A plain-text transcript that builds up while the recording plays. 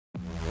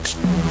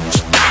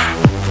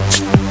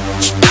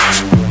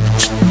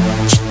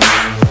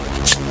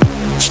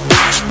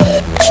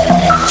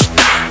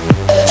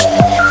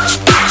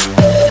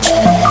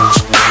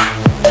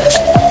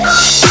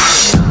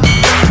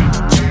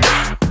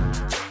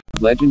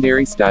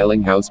Legendary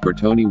styling house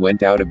Bertone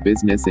went out of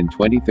business in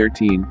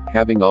 2013,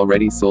 having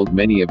already sold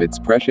many of its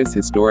precious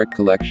historic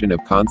collection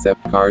of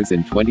concept cars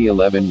in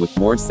 2011, with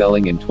more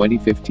selling in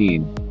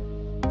 2015.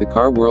 The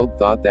car world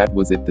thought that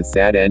was it, the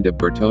sad end of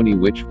Bertone,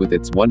 which, with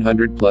its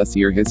 100-plus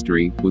year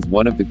history, was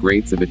one of the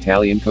greats of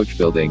Italian coach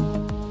building.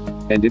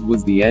 And it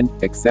was the end,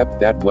 except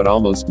that what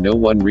almost no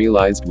one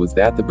realized was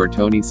that the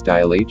Bertone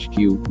Stile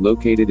HQ,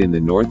 located in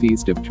the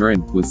northeast of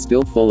Turin, was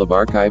still full of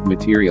archive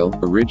material,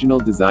 original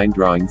design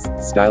drawings,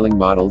 styling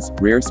models,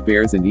 rare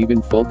spares, and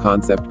even full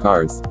concept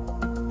cars.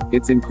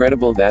 It's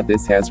incredible that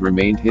this has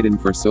remained hidden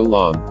for so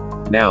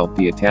long. Now,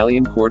 the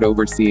Italian court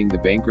overseeing the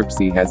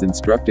bankruptcy has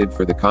instructed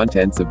for the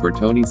contents of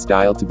Bertone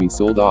Stile to be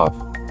sold off.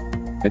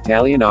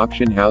 Italian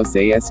auction house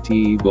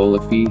ASTE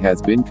Bolafi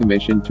has been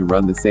commissioned to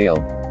run the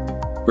sale.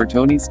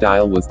 Bertone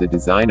Stile was the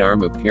design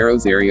arm of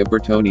Carrozzeria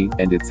Bertone,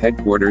 and its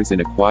headquarters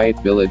in a quiet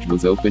village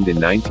was opened in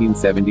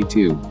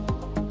 1972.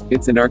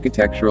 It's an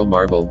architectural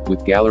marvel,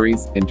 with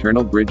galleries,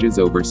 internal bridges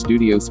over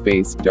studio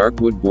space,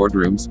 dark wood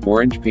boardrooms,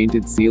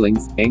 orange-painted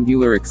ceilings,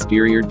 angular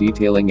exterior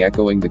detailing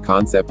echoing the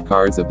concept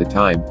cars of the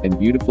time, and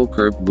beautiful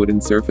curved wooden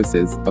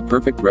surfaces, a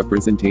perfect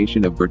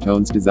representation of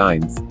Bertone's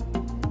designs.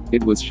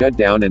 It was shut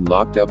down and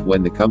locked up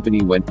when the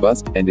company went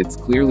bust, and it's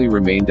clearly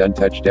remained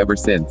untouched ever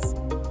since.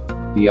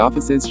 The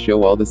offices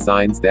show all the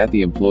signs that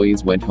the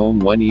employees went home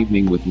one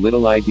evening with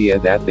little idea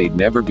that they'd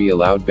never be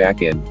allowed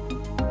back in.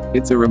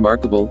 It's a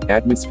remarkable,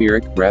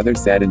 atmospheric, rather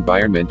sad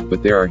environment,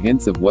 but there are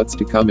hints of what's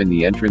to come in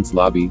the entrance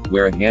lobby,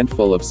 where a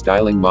handful of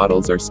styling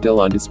models are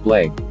still on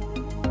display.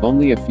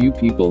 Only a few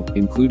people,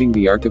 including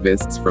the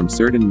archivists from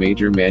certain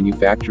major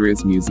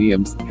manufacturers'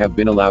 museums, have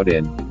been allowed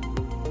in.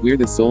 We're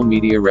the sole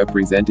media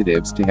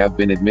representatives to have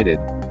been admitted.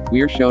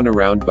 We're shown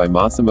around by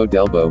Massimo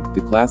Delbo, the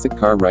classic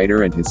car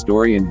writer and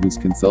historian who's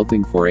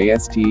consulting for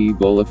ASTE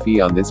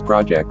Bolafi on this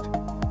project.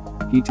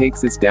 He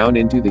takes us down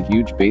into the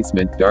huge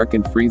basement, dark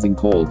and freezing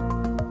cold.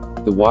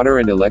 The water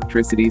and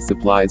electricity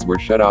supplies were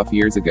shut off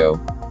years ago.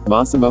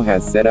 Massimo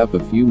has set up a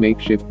few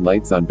makeshift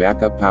lights on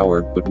backup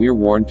power, but we're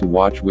warned to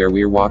watch where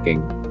we're walking.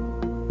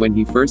 When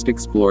he first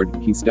explored,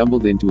 he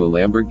stumbled into a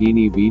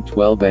Lamborghini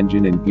V12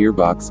 engine and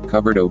gearbox,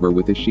 covered over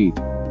with a sheet.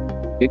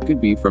 It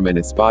could be from an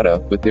Espada,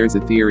 but there's a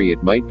theory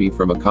it might be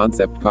from a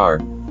concept car.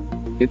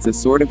 It's a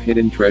sort of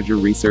hidden treasure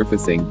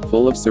resurfacing,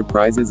 full of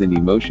surprises and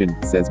emotion,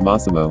 says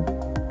Massimo.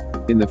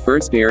 In the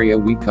first area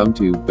we come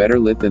to, better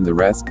lit than the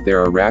rest,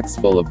 there are racks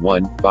full of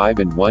 1, 5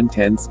 and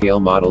 1/10 scale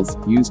models,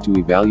 used to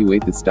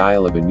evaluate the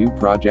style of a new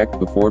project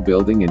before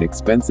building an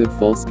expensive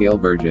full-scale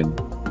version.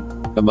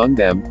 Among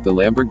them, the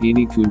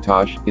Lamborghini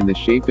Countach, in the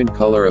shape and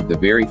color of the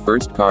very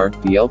first car,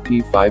 the LP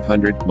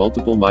 500,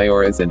 multiple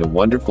Maiores, and a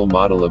wonderful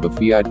model of a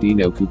Fiat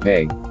Dino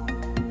Coupe.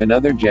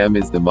 Another gem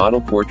is the model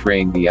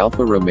portraying the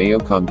Alfa Romeo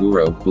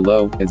Kanguro,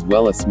 below, as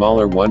well a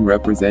smaller one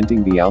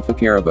representing the Alfa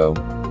Carabo.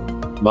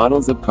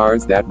 Models of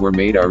cars that were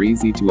made are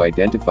easy to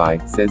identify,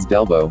 says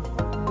Delbo.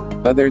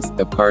 Others,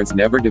 of cars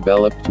never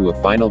developed to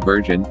a final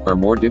version, are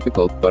more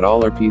difficult, but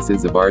all are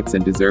pieces of arts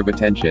and deserve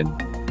attention.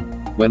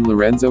 When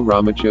Lorenzo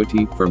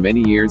Ramaciotti, for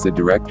many years a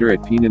director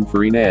at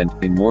Pininfarina and,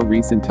 in more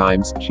recent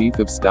times, chief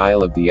of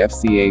style of the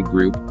FCA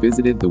Group,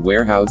 visited the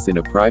warehouse in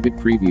a private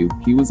preview,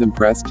 he was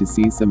impressed to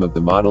see some of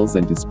the models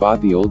and to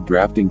spot the old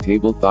drafting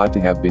table thought to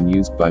have been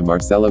used by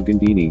Marcello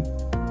Gandini.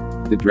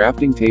 The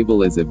drafting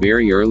table is a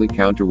very early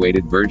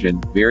counterweighted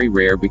version, very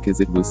rare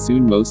because it was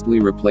soon mostly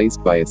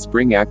replaced by a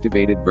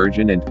spring-activated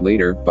version and,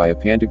 later, by a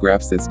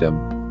pantograph system.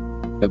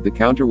 Of the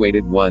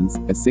counterweighted ones,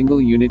 a single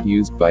unit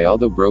used by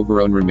Aldo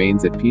Broverone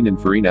remains at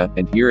Pininfarina,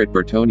 and here at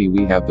Bertone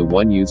we have the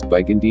one used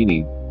by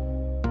Gandini.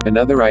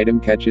 Another item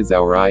catches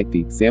our eye,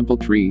 the sample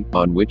tree,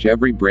 on which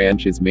every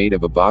branch is made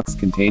of a box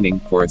containing,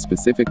 for a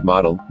specific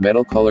model,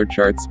 metal color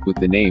charts, with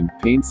the name,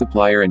 paint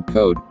supplier and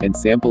code, and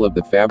sample of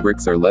the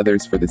fabrics or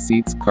leathers for the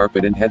seats,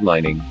 carpet and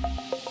headlining.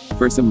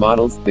 For some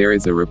models, there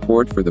is a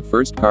report for the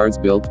first cars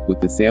built,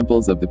 with the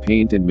samples of the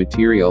paint and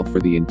material for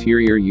the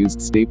interior used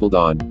stapled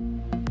on.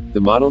 The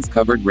models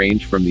covered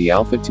range from the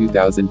Alfa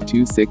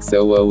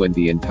 2000-2600 and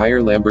the entire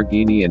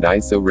Lamborghini and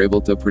Iso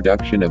Rivolta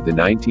production of the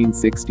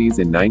 1960s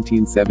and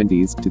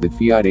 1970s, to the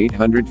Fiat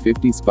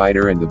 850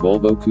 Spider and the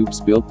Volvo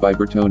coupes built by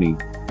Bertone.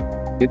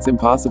 It's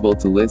impossible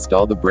to list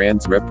all the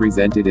brands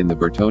represented in the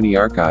Bertone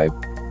archive.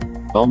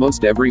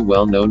 Almost every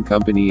well-known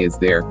company is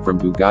there, from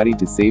Bugatti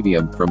to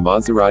Savium, from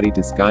Maserati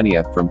to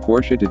Scania, from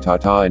Porsche to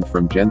Tata and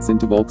from Jensen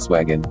to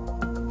Volkswagen.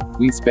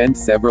 We spent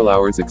several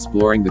hours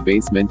exploring the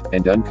basement,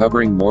 and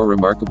uncovering more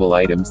remarkable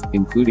items,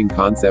 including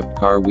concept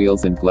car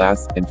wheels and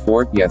glass, and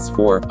four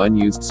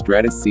unused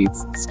Stratus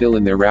seats, still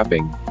in their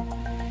wrapping.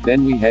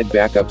 Then we head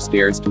back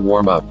upstairs to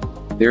warm up.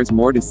 There's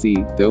more to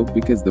see, though,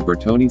 because the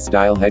Bertone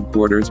Stile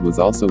headquarters was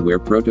also where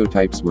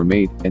prototypes were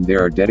made, and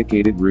there are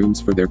dedicated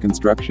rooms for their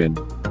construction.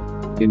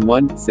 In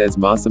one, says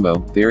Massimo,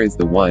 there is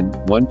the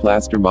one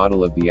plaster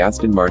model of the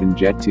Aston Martin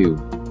Jet 2.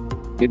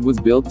 It was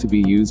built to be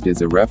used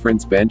as a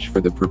reference bench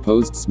for the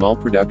proposed small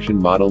production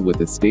model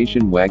with a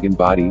station wagon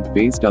body,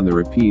 based on the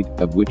repeat,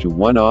 of which a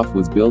one-off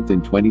was built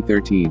in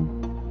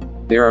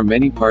 2013. There are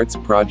many parts,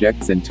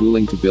 projects and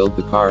tooling to build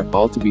the car,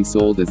 all to be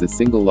sold as a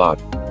single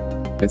lot.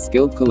 A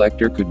skilled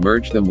collector could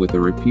merge them with a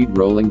repeat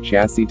rolling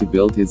chassis to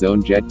build his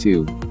own Jet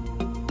 2.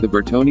 The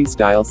Bertone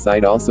Stile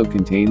site also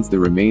contains the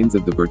remains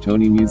of the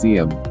Bertone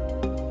Museum.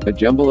 A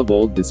jumble of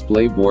old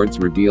display boards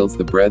reveals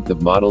the breadth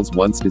of models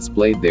once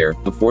displayed there,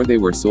 before they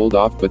were sold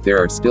off, but there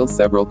are still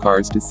several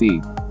cars to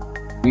see.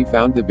 We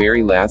found the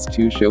very last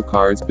 2 show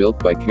cars built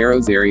by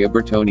Carrozzeria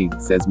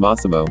Bertone, says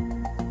Massimo.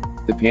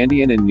 The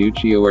Pandion and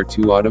Nuccio are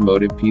 2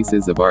 automotive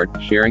pieces of art,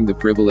 sharing the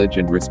privilege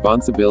and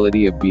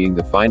responsibility of being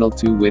the final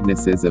 2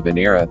 witnesses of an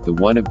era, the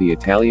one of the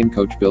Italian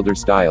coachbuilder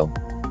style.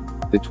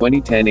 The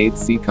 2010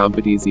 8C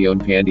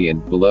Competizione Pandion,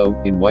 below,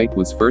 in white,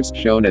 was first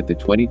shown at the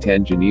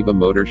 2010 Geneva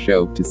Motor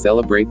Show, to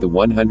celebrate the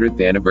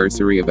 100th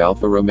anniversary of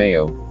Alfa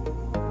Romeo.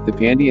 The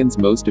Pandion's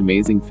most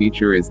amazing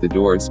feature is the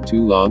doors,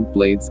 2 long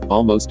blades,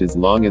 almost as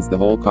long as the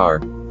whole car.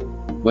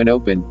 When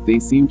open, they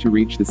seem to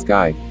reach the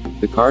sky.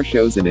 The car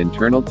shows an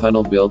internal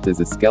tunnel built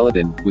as a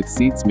skeleton, with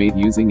seats made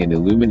using an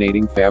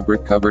illuminating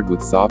fabric covered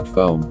with soft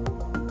foam.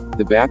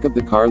 The back of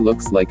the car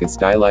looks like a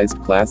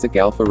stylized classic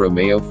Alfa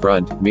Romeo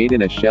front, made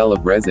in a shell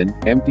of resin,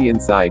 empty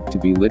inside, to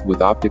be lit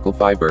with optical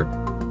fiber.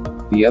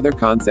 The other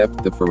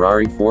concept, the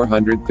Ferrari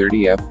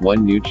 430 F1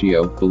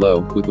 Nuccio, below,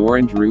 with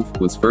orange roof,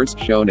 was first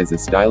shown as a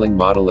styling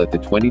model at the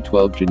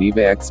 2012 Geneva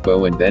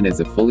Expo and then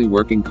as a fully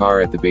working car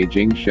at the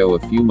Beijing show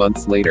a few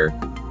months later.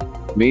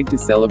 Made to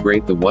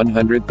celebrate the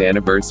 100th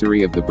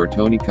anniversary of the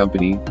Bertone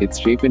company, its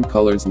shape and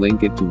colors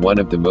link it to one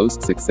of the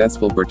most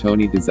successful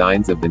Bertone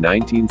designs of the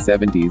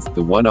 1970s,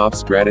 the one-off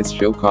Stratus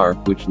show car,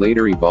 which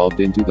later evolved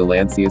into the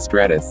Lancia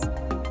Stratus.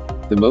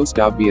 The most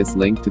obvious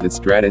link to the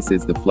Stratus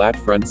is the flat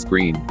front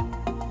screen.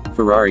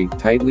 Ferrari,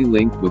 tightly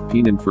linked with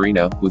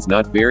Pininfarina, was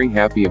not very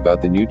happy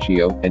about the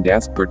Nuccio, and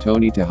asked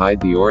Bertone to hide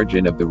the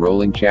origin of the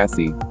rolling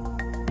chassis.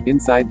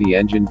 Inside the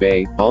engine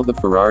bay, all the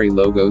Ferrari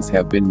logos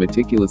have been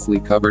meticulously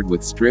covered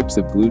with strips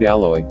of glued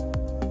alloy.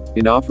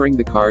 In offering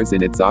the cars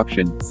in its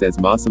auction, says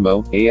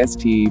Massimo,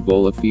 ASTE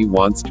Bolafi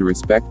wants to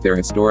respect their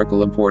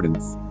historical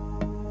importance.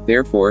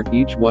 Therefore,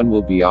 each one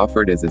will be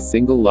offered as a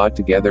single lot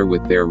together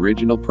with their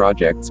original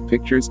projects,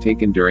 pictures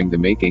taken during the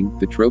making,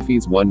 the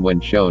trophies won when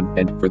shown,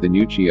 and, for the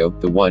Nuccio,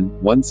 the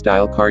one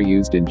style car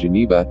used in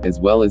Geneva, as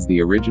well as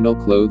the original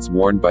clothes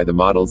worn by the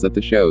models at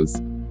the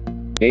shows.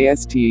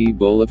 ASTE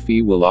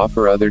Bolafi will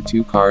offer other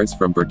 2 cars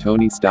from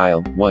Bertone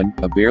Stile, 1,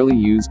 a barely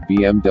used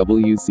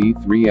BMW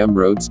Z3M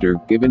Roadster,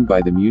 given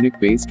by the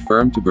Munich-based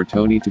firm to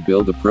Bertone to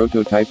build a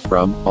prototype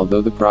from,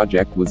 although the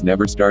project was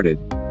never started.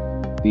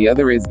 The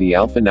other is the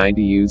Alfa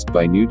 90 used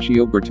by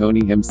Nuccio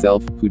Bertone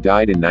himself, who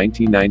died in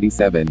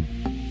 1997.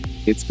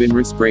 It's been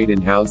resprayed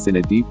in-house in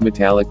a deep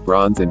metallic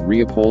bronze and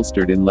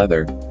reupholstered in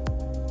leather.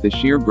 The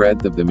sheer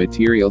breadth of the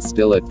material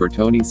still at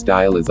Bertone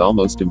Stile is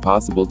almost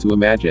impossible to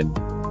imagine.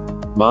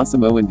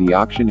 Massimo and the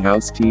auction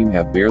house team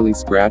have barely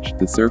scratched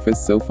the surface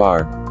so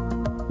far.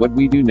 What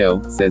we do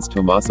know, says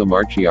Tommaso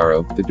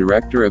Marchiaro, the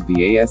director of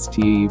the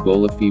ASTE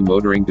Bolafi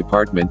motoring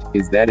department,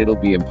 is that it'll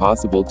be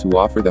impossible to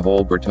offer the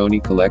whole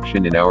Bertone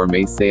collection in our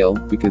May sale,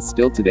 because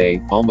still today,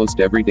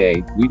 almost every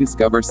day, we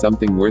discover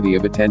something worthy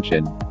of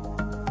attention.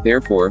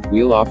 Therefore,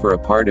 we'll offer a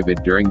part of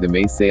it during the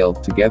May sale,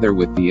 together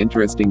with the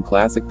interesting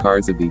classic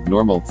cars of the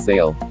normal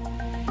sale.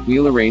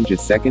 We'll arrange a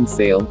second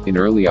sale, in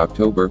early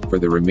October, for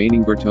the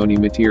remaining Bertone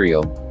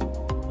material.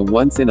 A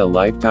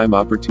once-in-a-lifetime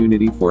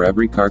opportunity for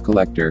every car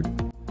collector.